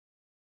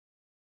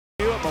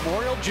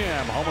Memorial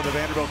Gym, home of the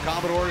Vanderbilt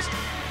Commodores.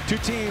 Two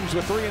teams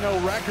with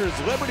 3-0 records.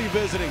 Liberty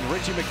visiting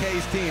Richie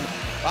McKay's team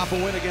off a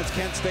win against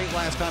Kent State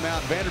last time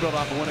out. Vanderbilt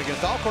off a win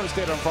against Alcorn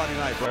State on Friday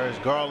night. Darius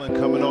Garland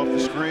coming off the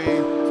screen.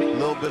 A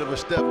little bit of a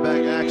step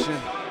back action.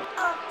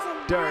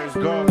 Darius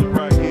Garland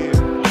right here.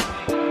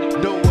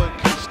 No one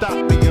can stop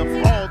me.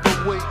 I'm all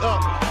the way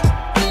up.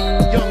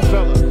 Young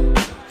fella,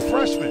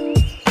 freshman,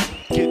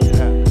 getting it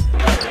happen.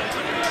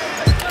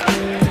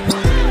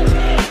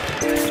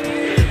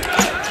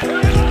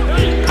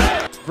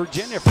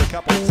 Virginia for a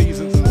couple of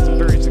seasons and some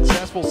very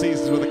successful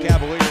seasons with the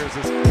Cavaliers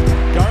as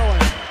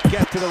Garland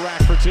gets to the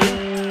rack for two.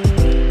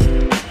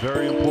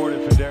 Very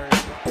important for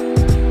Darius.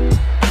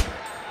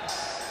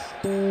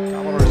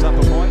 Commodores up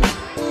a point.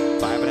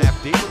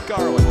 5.5 deep with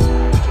Garland.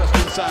 Just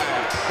inside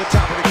the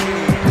top of the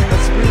key. A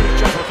smooth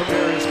jumper from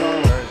Darius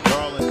Garland. Darius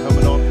Garland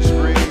coming off the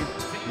screen.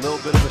 A little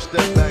bit of a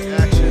step back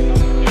action.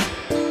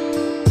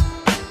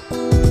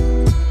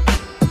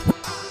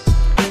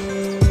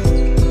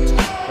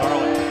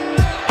 Garland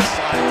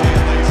slides in,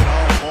 lays it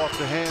Off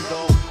the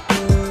handle.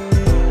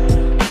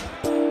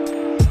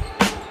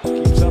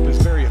 Keeps up his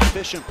very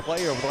efficient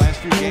play over the last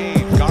few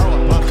games.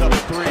 Garland pumps up a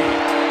three.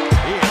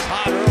 He is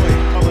hot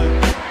early.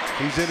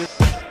 He's in it.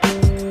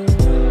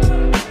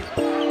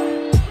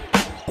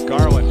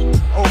 Garland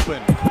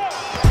open.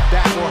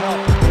 That will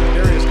help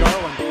Darius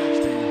Garland.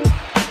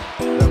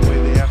 That way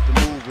they have to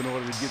move in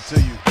order to get to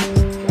you.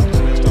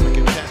 Missed on the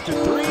contested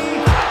three.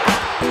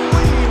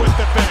 Lee with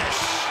the finish.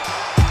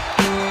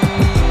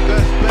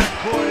 Best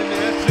backcourt in the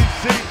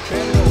SEC.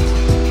 Vanderbilt's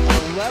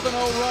 11-0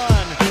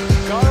 run.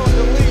 Garland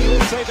to Lee.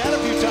 We'll say that a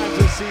few times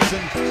this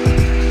season.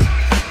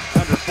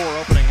 Under 4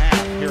 opening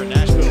half here in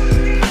Nashville.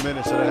 2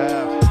 minutes and a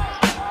half.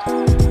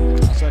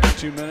 Just under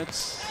 2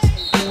 minutes.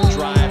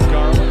 Drive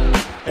Garland.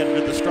 Heading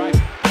to the stripe.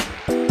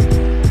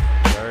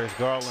 Darius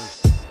Garland.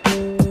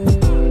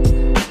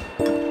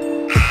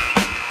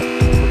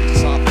 Pretty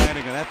soft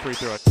landing on that free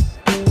throw.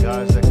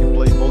 Guys that can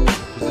play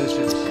multiple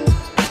positions.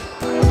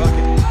 The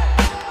bucket.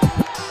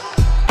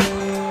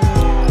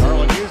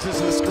 Garland uses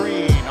the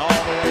screen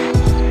all the way.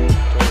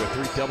 Over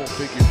 3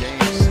 double-figure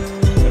games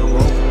in a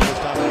row for the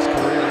first time in his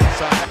career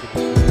inside.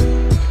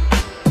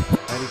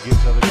 And he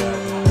gets other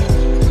guys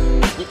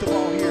involved. With the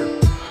ball here.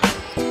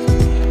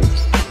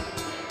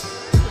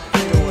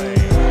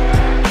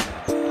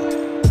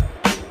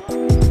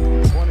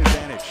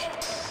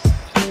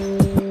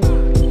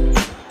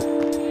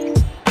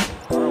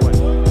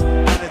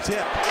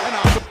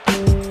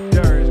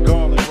 Darius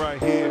Garland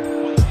right here.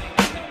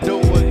 No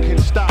one can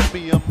stop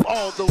me. I'm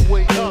all the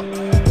way up.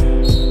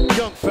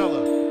 Young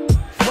fella,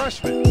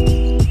 freshman,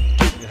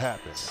 getting it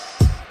happen.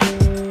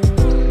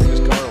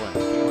 Here's Garland.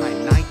 Behind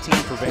 19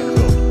 for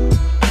Vanderbilt.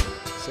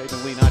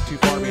 Saban Lee not too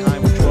far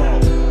behind with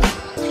 12.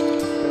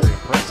 Very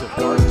impressive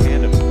guard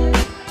tandem.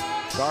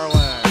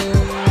 Garland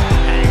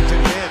hangs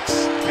and hits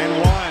and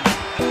one.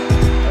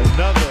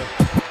 Another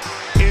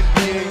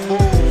NBA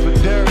move for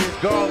Darius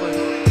Garland.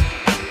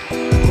 A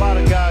lot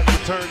of guys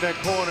can turn that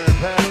corner and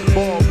pass the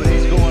ball, but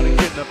he's going to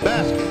get in the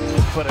basket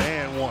for the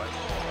and one.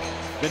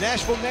 The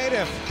Nashville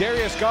native,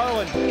 Darius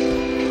Garland,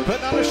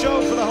 putting on a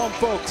show for the home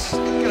folks.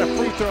 Get a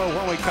free throw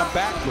when we come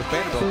back with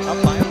Vanderbilt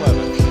up by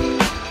 11.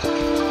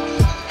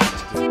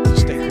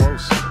 Stay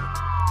close.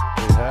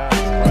 They have.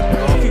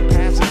 A few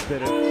passes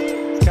that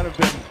have kind of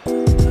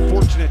been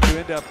fortunate to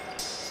end up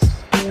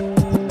in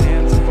the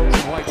hands of folks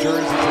in white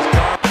jerseys.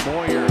 As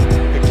Moyer,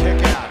 the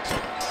kick out.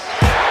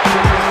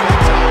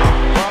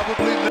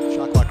 Probably.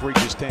 Shot clock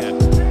reaches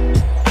 10.